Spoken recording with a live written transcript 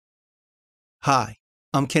Hi,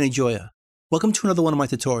 I'm Kenny Joya. Welcome to another one of my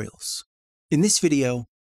tutorials. In this video,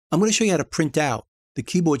 I'm going to show you how to print out the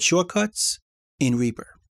keyboard shortcuts in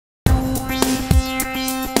Reaper.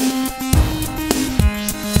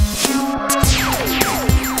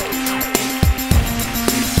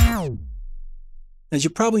 As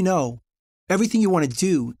you probably know, everything you want to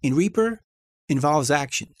do in Reaper involves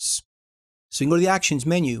actions. So you can go to the Actions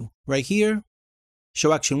menu right here,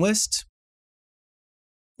 Show Action List,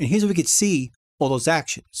 and here's where we could see all those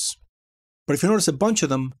actions. But if you notice, a bunch of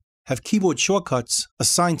them have keyboard shortcuts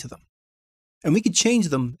assigned to them. And we could change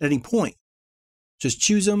them at any point. Just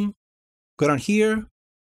choose them, go down here,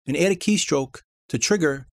 and add a keystroke to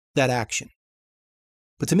trigger that action.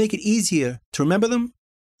 But to make it easier to remember them,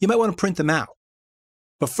 you might want to print them out.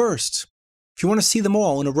 But first, if you want to see them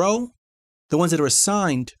all in a row, the ones that are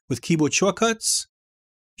assigned with keyboard shortcuts,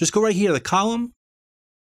 just go right here to the column,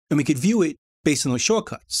 and we could view it based on those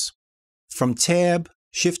shortcuts. From Tab,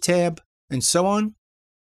 Shift Tab, and so on,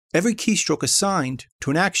 every keystroke assigned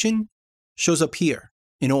to an action shows up here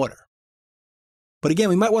in order. But again,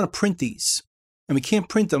 we might want to print these, and we can't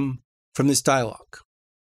print them from this dialog.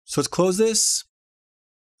 So let's close this.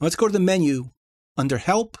 Let's go to the menu under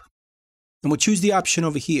Help, and we'll choose the option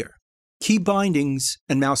over here, Key Bindings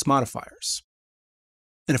and Mouse Modifiers.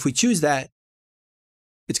 And if we choose that,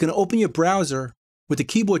 it's going to open your browser with the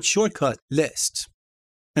keyboard shortcut list.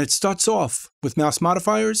 And it starts off with mouse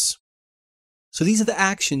modifiers. So these are the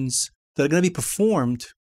actions that are going to be performed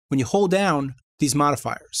when you hold down these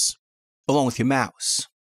modifiers, along with your mouse.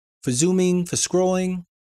 For zooming, for scrolling,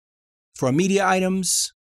 for our media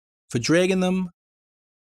items, for dragging them,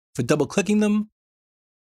 for double clicking them,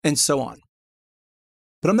 and so on.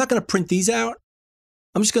 But I'm not going to print these out.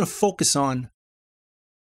 I'm just going to focus on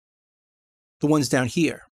the ones down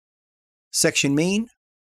here. Section Main.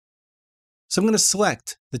 So I'm going to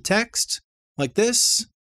select the text like this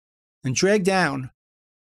and drag down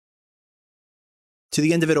to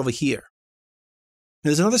the end of it over here. Now,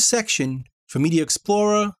 there's another section for Media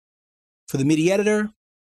Explorer, for the MIDI editor.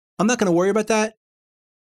 I'm not going to worry about that,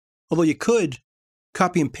 although you could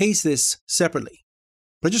copy and paste this separately.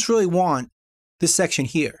 But I just really want this section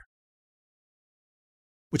here,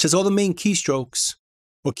 which has all the main keystrokes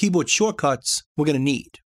or keyboard shortcuts we're going to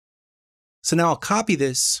need. So now I'll copy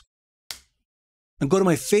this and go to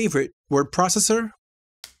my favorite word processor.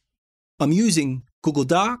 I'm using Google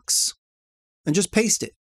Docs, and just paste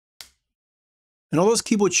it. And all those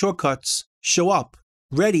keyboard shortcuts show up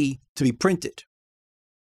ready to be printed.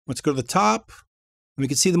 Let's go to the top, and we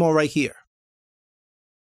can see them all right here.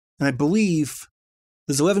 And I believe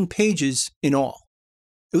there's 11 pages in all,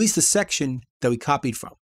 at least the section that we copied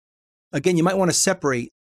from. Again, you might want to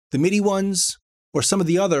separate the MIDI ones or some of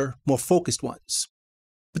the other more focused ones.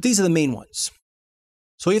 But these are the main ones.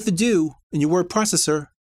 So all you have to do in your word processor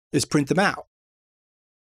is print them out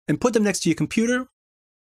and put them next to your computer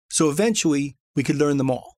so eventually we could learn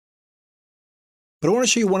them all. But I want to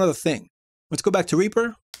show you one other thing. Let's go back to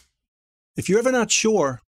Reaper. If you're ever not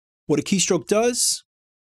sure what a keystroke does,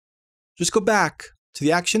 just go back to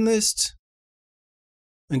the action list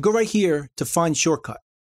and go right here to Find Shortcut.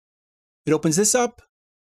 It opens this up.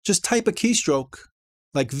 Just type a keystroke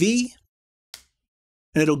like V,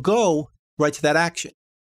 and it'll go right to that action.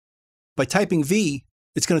 By typing V,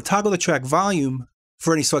 it's going to toggle the track volume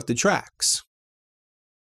for any selected tracks.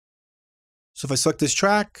 So if I select this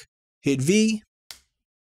track, hit V,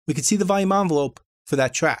 we can see the volume envelope for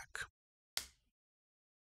that track.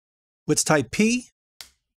 Let's type P,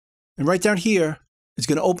 and right down here, it's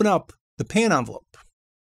going to open up the pan envelope.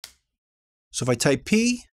 So if I type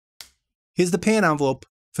P, here's the pan envelope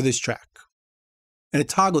for this track. And it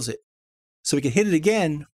toggles it. So we can hit it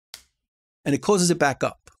again, and it closes it back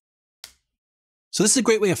up. So this is a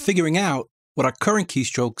great way of figuring out what our current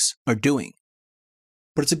keystrokes are doing.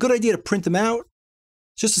 But it's a good idea to print them out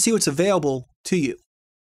just to see what's available to you.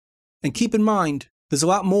 And keep in mind, there's a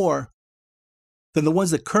lot more than the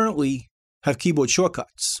ones that currently have keyboard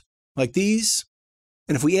shortcuts, like these.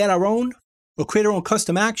 And if we add our own or create our own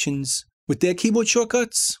custom actions with their keyboard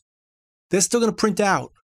shortcuts, they're still going to print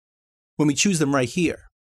out when we choose them right here.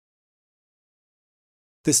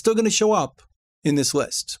 They're still going to show up in this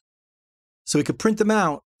list. So we could print them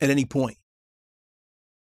out at any point.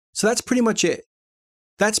 So that's pretty much it.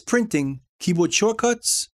 That's printing keyboard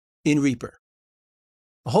shortcuts in Reaper.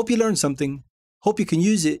 I hope you learned something, hope you can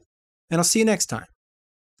use it, and I'll see you next time.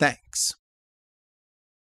 Thanks.